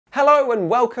Hello and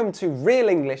welcome to Real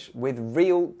English with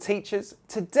Real Teachers.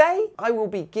 Today I will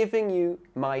be giving you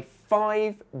my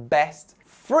 5 best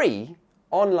free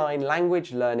online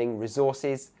language learning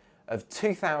resources of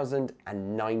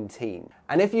 2019.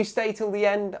 And if you stay till the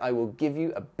end, I will give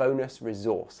you a bonus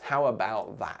resource. How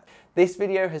about that? This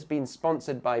video has been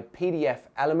sponsored by PDF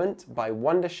Element by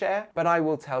Wondershare, but I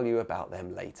will tell you about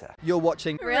them later. You're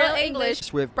watching Real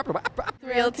English with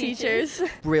Real Teachers.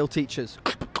 Real Teachers.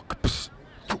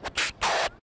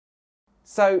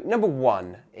 So number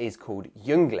 1 is called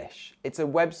Younglish. It's a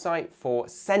website for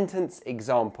sentence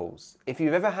examples. If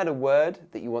you've ever had a word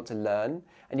that you want to learn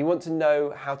and you want to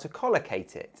know how to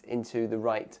collocate it into the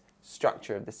right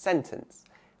structure of the sentence,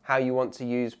 how you want to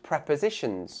use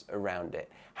prepositions around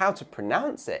it, how to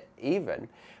pronounce it even,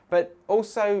 but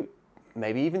also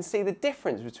maybe even see the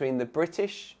difference between the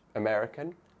British,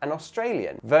 American and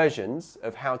Australian versions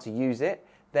of how to use it,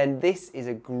 then this is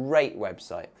a great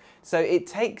website. So it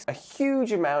takes a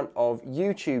huge amount of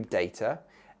YouTube data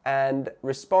and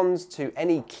responds to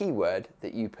any keyword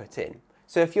that you put in.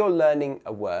 So if you're learning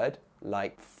a word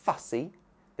like fussy,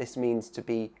 this means to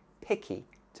be picky,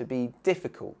 to be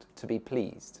difficult, to be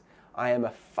pleased. I am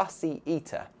a fussy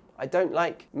eater. I don't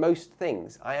like most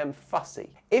things. I am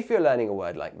fussy. If you're learning a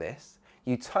word like this,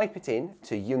 you type it in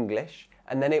to Younglish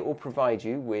and then it will provide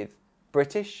you with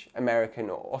British, American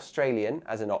or Australian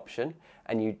as an option,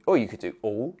 and or you could do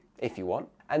all if you want,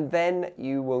 and then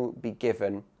you will be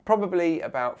given probably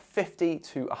about 50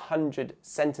 to 100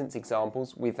 sentence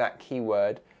examples with that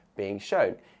keyword being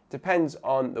shown. Depends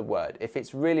on the word. If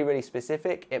it's really, really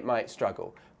specific, it might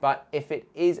struggle, but if it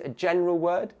is a general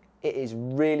word, it is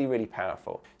really, really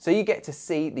powerful. So you get to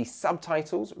see the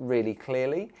subtitles really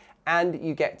clearly, and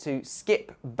you get to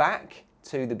skip back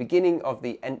to the beginning of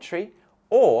the entry,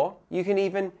 or you can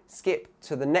even skip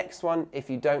to the next one if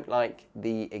you don't like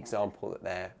the example that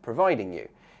they're providing you.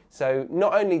 So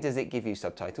not only does it give you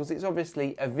subtitles, it's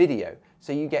obviously a video,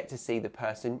 so you get to see the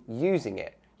person using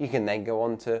it. You can then go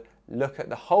on to look at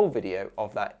the whole video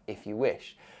of that if you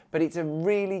wish. But it's a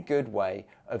really good way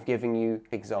of giving you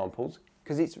examples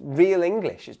because it's real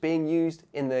English. It's being used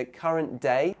in the current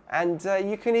day, and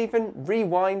you can even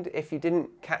rewind if you didn't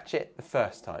catch it the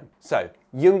first time. So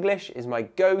Younglish is my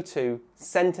go-to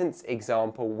sentence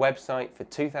example website for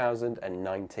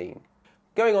 2019.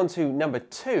 Going on to number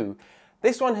 2,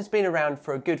 this one has been around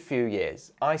for a good few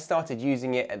years. I started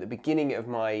using it at the beginning of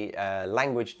my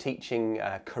language teaching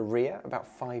career about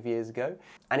 5 years ago,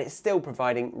 and it's still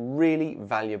providing really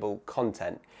valuable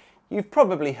content. You've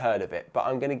probably heard of it, but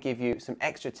I'm going to give you some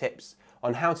extra tips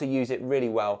on how to use it really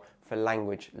well for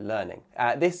language learning.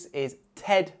 This is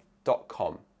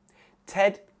TED.com.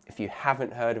 TED, if you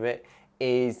haven't heard of it,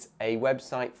 is a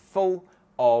website full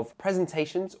of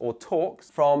presentations or talks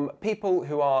from people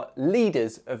who are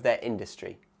leaders of their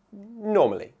industry.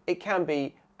 Normally, it can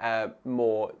be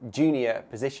more junior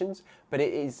positions, but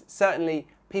it is certainly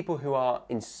people who are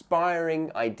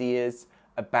inspiring ideas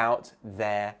about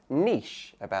their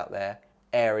niche, about their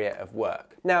area of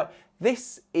work. Now,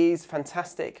 this is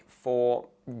fantastic for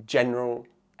general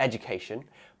education,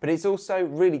 but it's also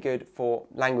really good for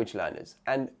language learners.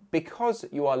 And because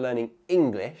you are learning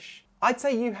English, I'd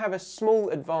say you have a small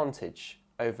advantage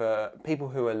over people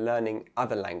who are learning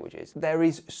other languages. There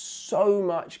is so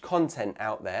much content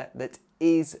out there that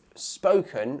is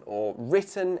spoken or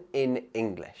written in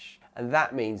English. And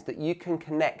that means that you can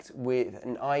connect with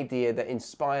an idea that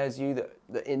inspires you,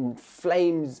 that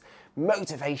inflames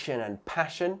motivation and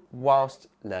passion whilst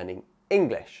learning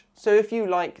English. So if you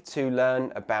like to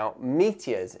learn about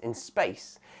meteors in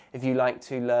space, if you like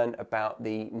to learn about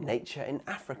the nature in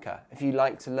Africa, if you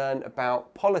like to learn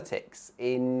about politics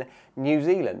in New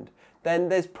Zealand, then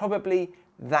there's probably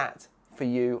that for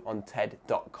you on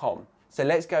TED.com. So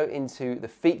let's go into the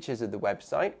features of the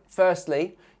website.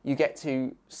 Firstly, you get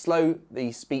to slow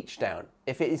the speech down.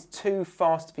 If it is too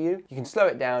fast for you, you can slow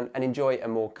it down and enjoy a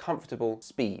more comfortable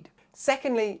speed.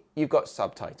 Secondly, you've got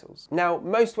subtitles. Now,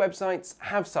 most websites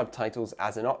have subtitles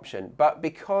as an option, but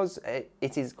because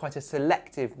it is quite a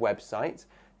selective website,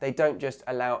 they don't just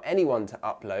allow anyone to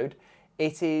upload.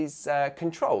 It is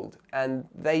controlled, and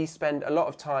they spend a lot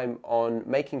of time on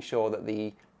making sure that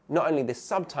not only the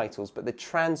subtitles, but the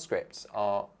transcripts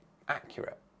are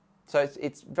accurate. So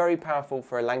it's very powerful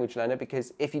for a language learner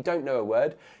because if you don't know a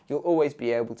word, you'll always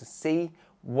be able to see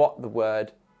what the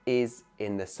word is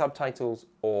in the subtitles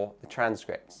or the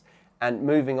transcripts. And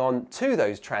moving on to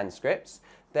those transcripts,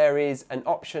 there is an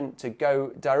option to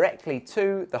go directly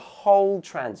to the whole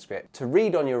transcript to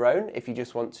read on your own if you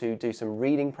just want to do some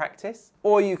reading practice,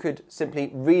 or you could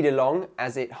simply read along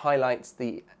as it highlights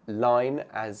the line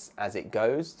as it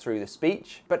goes through the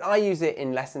speech. But I use it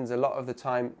in lessons a lot of the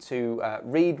time to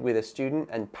read with a student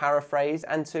and paraphrase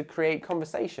and to create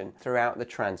conversation throughout the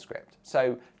transcript.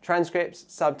 So transcripts,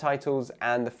 subtitles,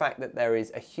 and the fact that there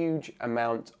is a huge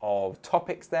amount of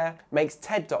topics there makes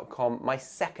TED.com my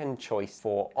second choice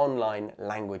for online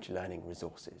language learning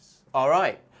resources. All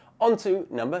right, on to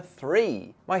number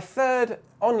 3. My third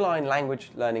online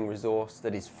language learning resource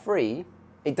that is free.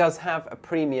 It does have a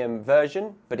premium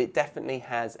version, but it definitely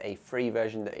has a free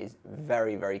version that is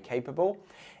very, very capable,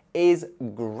 is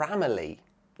Grammarly.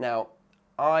 Now,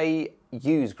 I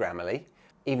use Grammarly,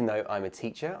 even though I'm a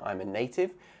teacher, I'm a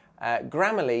native.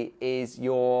 Grammarly is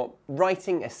your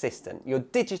writing assistant, your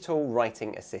digital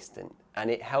writing assistant, and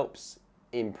it helps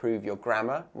improve your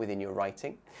grammar within your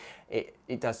writing.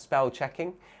 It does spell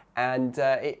checking, and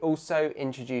it also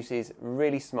introduces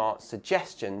really smart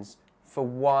suggestions for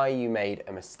why you made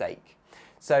a mistake.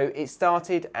 So it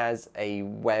started as a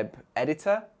web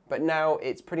editor, but now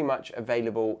it's pretty much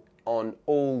available on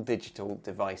all digital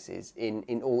devices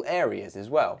in all areas as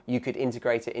well. You could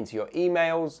integrate it into your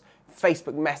emails,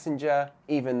 Facebook Messenger,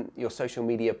 even your social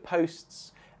media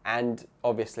posts, and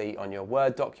obviously on your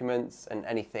Word documents and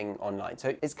anything online.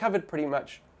 So it's covered pretty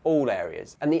much all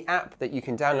areas. And the app that you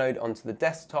can download onto the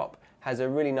desktop has a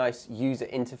really nice user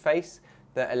interface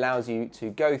that allows you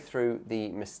to go through the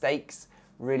mistakes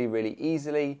really, really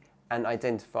easily and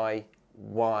identify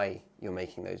why you're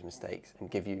making those mistakes and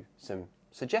give you some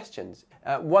suggestions.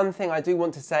 One thing I do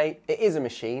want to say, it is a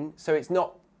machine, so it's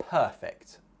not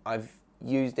perfect. I've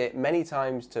used it many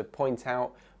times to point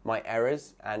out my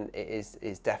errors, and it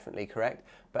is definitely correct,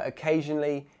 but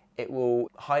occasionally it will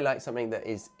highlight something that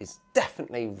is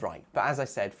definitely right. But as I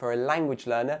said, for a language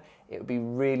learner, it would be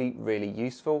really, really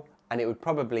useful, and it would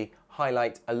probably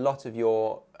highlight a lot of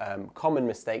your common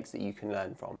mistakes that you can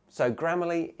learn from. So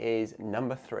Grammarly is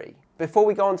number 3. Before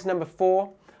we go on to number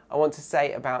 4, I want to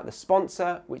say about the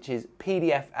sponsor, which is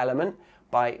PDF Element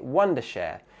by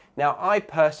Wondershare. Now, I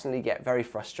personally get very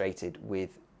frustrated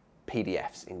with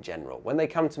PDFs in general. When they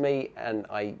come to me and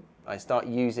I start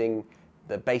using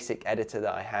the basic editor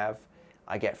that I have,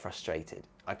 I get frustrated.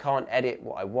 I can't edit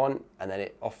what I want, and then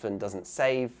it often doesn't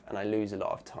save, and I lose a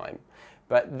lot of time.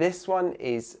 But this one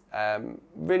is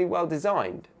really well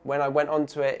designed. When I went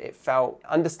onto it, it felt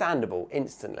understandable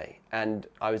instantly, and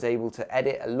I was able to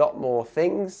edit a lot more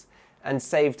things and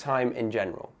save time in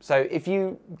general. So if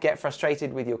you get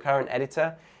frustrated with your current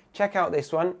editor, check out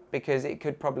this one, because it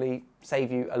could probably save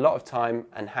you a lot of time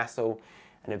and hassle,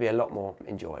 and it'll be a lot more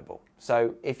enjoyable.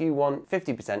 So if you want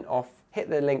 50% off, hit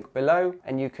the link below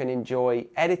and you can enjoy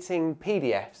editing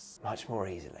PDFs much more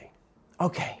easily.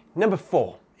 Okay, number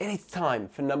 4. It is time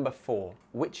for number 4,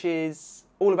 which is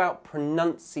all about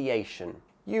pronunciation.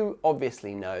 You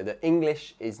obviously know that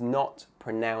English is not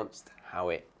pronounced how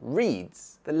it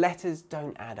reads. The letters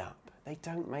don't add up. They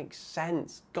don't make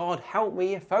sense. God help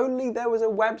me, if only there was a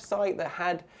website that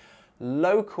had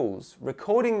locals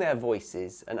recording their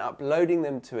voices and uploading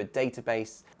them to a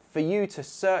database for you to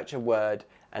search a word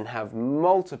and have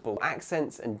multiple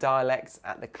accents and dialects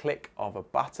at the click of a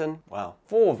button. Well,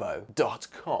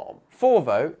 Forvo.com.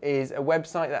 Forvo is a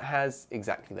website that has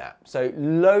exactly that. So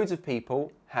loads of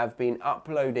people have been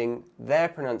uploading their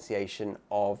pronunciation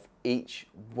of each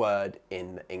word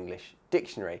in the English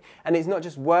dictionary. And it's not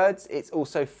just words, it's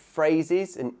also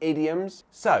phrases and idioms.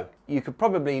 So you could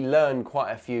probably learn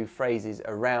quite a few phrases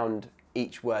around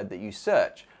each word that you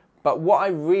search. But what I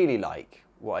really like,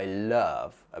 what I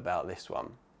love about this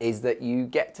one, is that you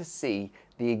get to see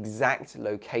the exact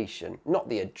location, not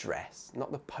the address,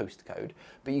 not the postcode,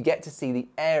 but you get to see the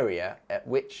area at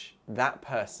which that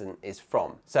person is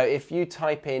from. So if you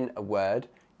type in a word,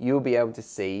 you'll be able to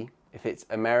see if it's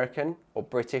American or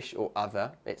British or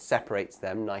other. It separates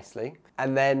them nicely.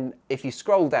 And then if you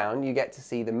scroll down, you get to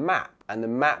see the map, and the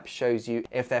map shows you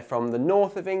if they're from the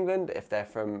north of England, if they're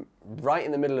from right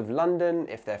in the middle of London,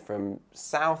 if they're from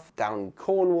south, down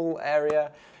Cornwall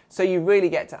area. So you really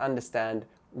get to understand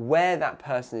where that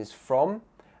person is from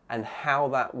and how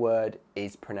that word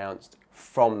is pronounced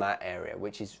from that area,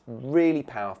 which is really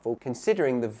powerful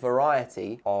considering the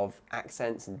variety of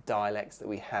accents and dialects that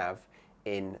we have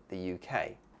in the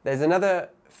UK. There's another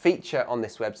feature on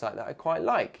this website that I quite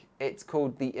like. It's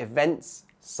called the events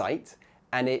site,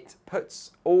 and it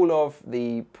puts all of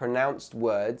the pronounced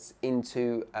words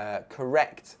into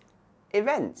correct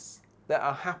events that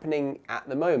are happening at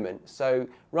the moment. So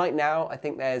right now, I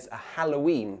think there's a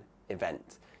Halloween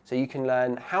event. so you can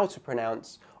learn how to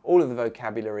pronounce all of the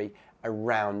vocabulary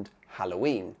around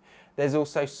Halloween. There's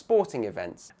also sporting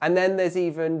events. And then there's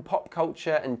even pop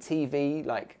culture and TV,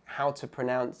 like how to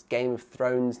pronounce Game of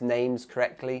Thrones names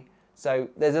correctly. So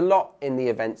there's a lot in the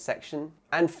events section.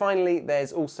 And finally,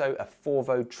 there's also a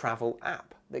Forvo travel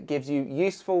app that gives you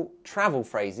useful travel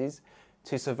phrases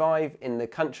to survive in the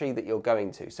country that you're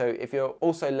going to. So if you're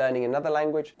also learning another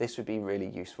language, this would be really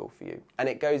useful for you. And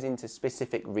it goes into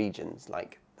specific regions,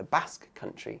 like the Basque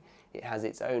country. It has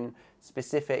its own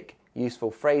specific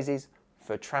useful phrases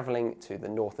for traveling to the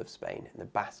north of Spain, in the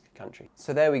Basque country.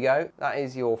 So there we go. That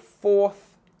is your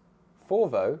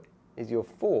Forvo is your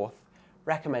fourth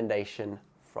recommendation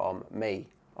from me.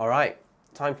 All right,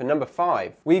 time for number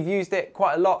 5. We've used it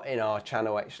quite a lot in our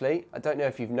channel actually. I don't know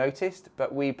if you've noticed,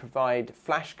 but we provide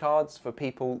flashcards for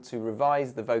people to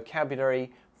revise the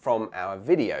vocabulary from our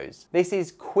videos. This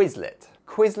is Quizlet.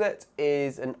 Quizlet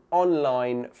is an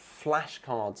online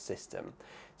flashcard system.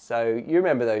 So you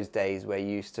remember those days where you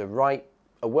used to write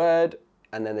a word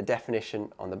and then the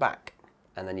definition on the back,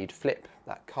 and then you'd flip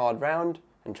that card round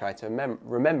and try to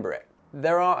remember it.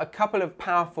 There are a couple of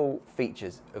powerful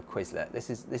features of Quizlet.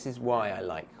 This is why I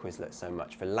like Quizlet so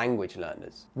much for language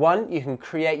learners. One, you can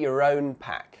create your own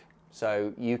pack.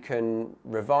 So you can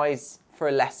revise for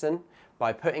a lesson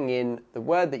by putting in the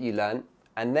word that you learned,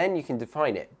 and then you can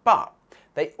define it. But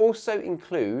they also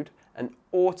include an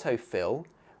autofill,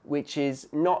 which is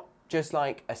not just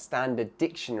like a standard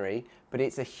dictionary, but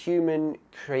it's a human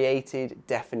created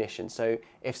definition. So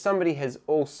if somebody has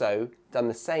also done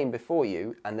the same before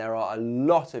you, and there are a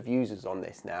lot of users on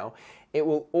this now, it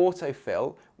will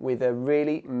autofill with a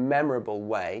really memorable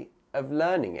way of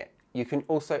learning it. You can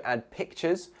also add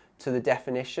pictures to the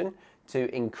definition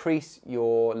to increase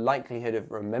your likelihood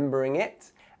of remembering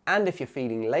it. And if you're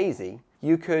feeling lazy,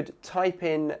 you could type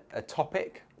in a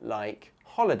topic like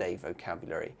holiday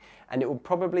vocabulary, and it will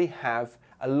probably have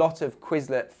a lot of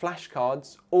Quizlet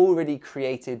flashcards already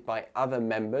created by other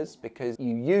members, because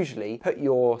you usually put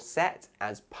your set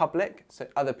as public so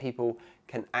other people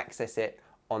can access it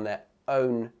on their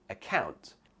own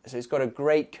account. So it's got a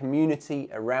great community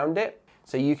around it,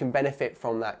 so you can benefit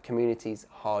from that community's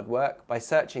hard work by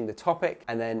searching the topic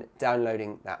and then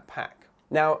downloading that pack.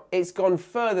 Now, it's gone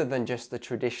further than just the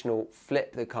traditional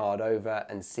flip the card over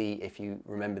and see if you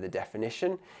remember the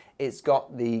definition. It's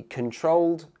got the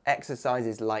controlled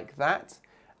exercises like that,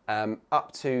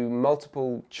 up to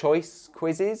multiple choice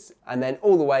quizzes, and then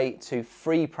all the way to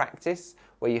free practice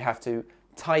where you have to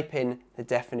type in the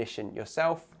definition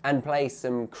yourself and play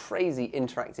some crazy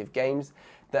interactive games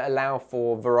that allow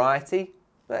for variety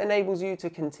that enables you to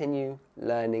continue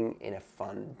learning in a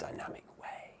fun, dynamic way.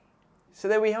 So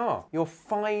there we are, your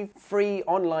 5 free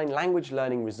online language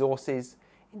learning resources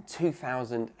in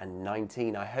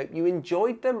 2019. I hope you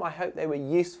enjoyed them. I hope they were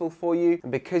useful for you.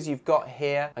 And because you've got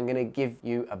here, I'm going to give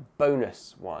you a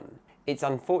bonus one. It's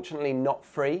unfortunately not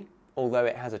free, although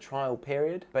it has a trial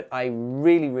period, but I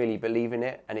really, really believe in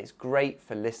it, and it's great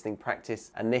for listening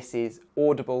practice, and this is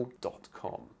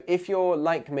audible.com. If you're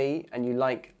like me and you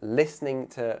like listening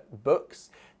to books,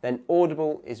 then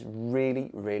Audible is really,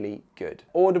 really good.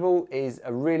 Audible is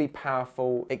a really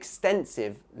powerful,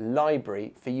 extensive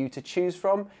library for you to choose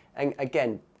from, and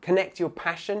again, connect your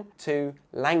passion to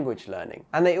language learning.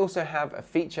 And they also have a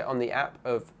feature on the app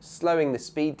of slowing the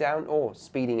speed down or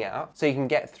speeding it up, so you can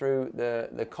get through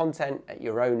the content at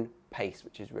your own pace,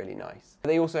 which is really nice.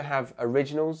 They also have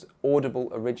originals, Audible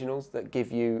originals, that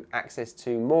give you access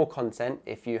to more content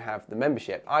if you have the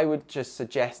membership. I would just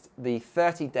suggest the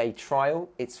 30-day trial.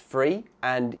 It's free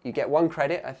and you get 1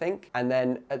 credit, I think, and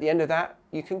then at the end of that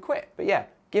you can quit. But yeah,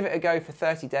 give it a go for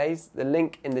 30 days. The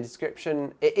link in the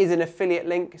description. It is an affiliate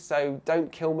link, so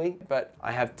don't kill me, but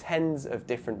I have tens of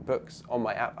different books on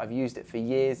my app. I've used it for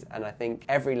years, and I think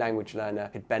every language learner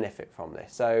could benefit from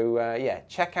this. So yeah,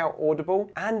 check out Audible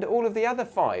and all of the other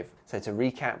 5. So to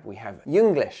recap, we have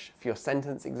Younglish for your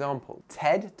sentence example,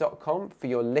 TED.com for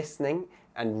your listening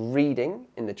and reading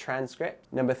in the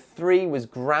transcript. Number 3 was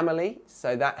Grammarly,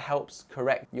 so that helps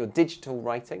correct your digital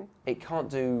writing. It can't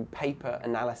do paper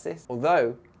analysis,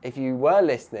 although if you were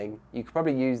listening, you could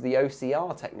probably use the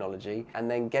OCR technology and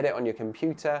then get it on your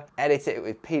computer, edit it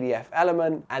with PDF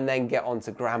Element, and then get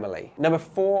onto Grammarly. Number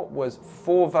 4 was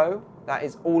Forvo. That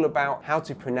is all about how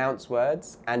to pronounce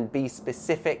words and be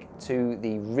specific to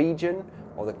the region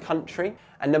or the country.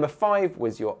 And number 5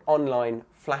 was your online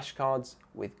flashcards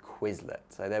with Quizlet.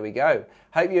 So there we go.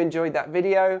 Hope you enjoyed that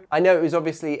video. I know it was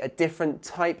obviously a different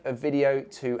type of video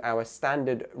to our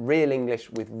standard Real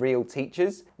English with Real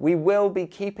Teachers. We will be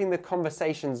keeping the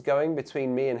conversations going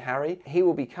between me and Harry. He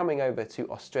will be coming over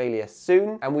to Australia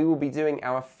soon, and we will be doing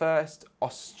our first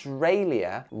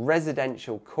Australia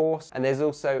residential course. And there's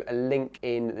also a link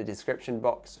in the description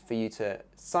box for you to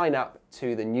sign up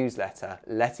to the newsletter,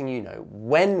 letting you know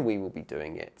when we will be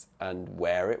doing it and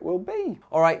where it will be.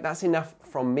 All right, that's enough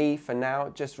from me for now.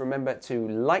 Just remember to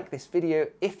like this video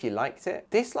if you liked it,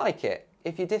 dislike it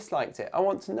if you disliked it. I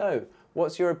want to know,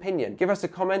 what's your opinion? Give us a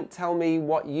comment, tell me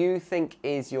what you think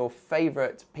is your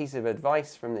favorite piece of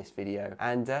advice from this video,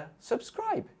 and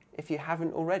subscribe if you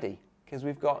haven't already, because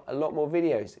we've got a lot more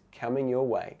videos coming your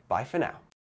way. Bye for now.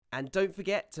 And don't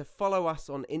forget to follow us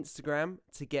on Instagram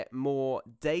to get more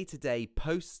day-to-day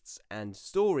posts and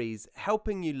stories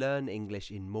helping you learn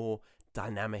English in more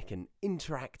dynamic and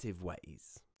interactive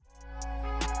ways.